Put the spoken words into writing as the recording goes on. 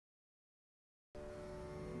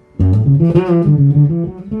Hi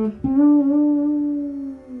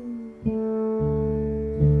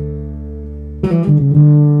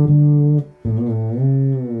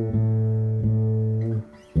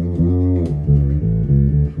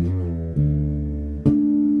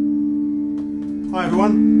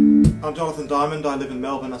everyone, I'm Dimond. I live in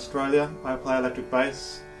Melbourne, Australia. I play electric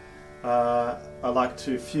bass. I like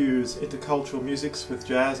to fuse intercultural musics with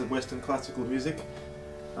jazz and Western classical music.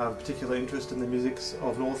 I have a particular interest in the musics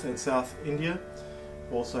of North and South India,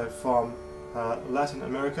 also from Latin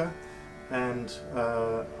America, and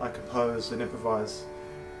I compose and improvise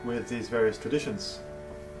with these various traditions.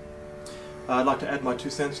 I'd like to add my 2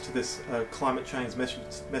 cents to this climate change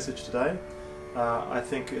message today. I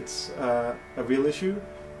think it's a real issue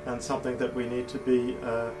and something that we need to be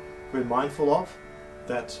very mindful of,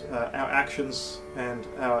 that our actions and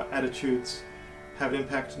our attitudes have an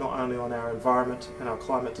impact not only on our environment and our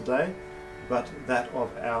climate today, but that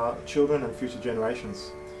of our children and future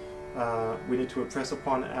generations. We need to impress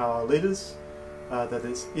upon our leaders that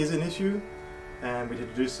this is an issue, and we need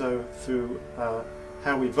to do so through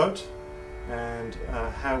how we vote and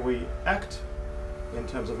how we act in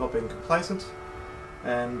terms of not being complacent.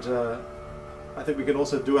 And I think we can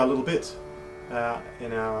also do our little bit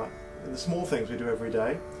in the small things we do every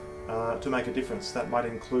day to make a difference. That might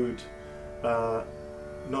include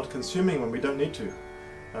not consuming when we don't need to,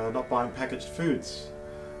 not buying packaged foods.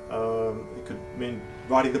 It could mean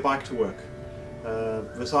riding the bike to work,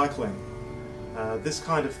 recycling. This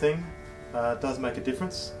kind of thing does make a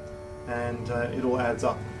difference, and it all adds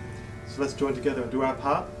up. So let's join together and do our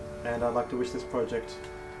part, and I'd like to wish this project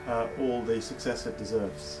all the success it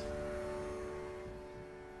deserves.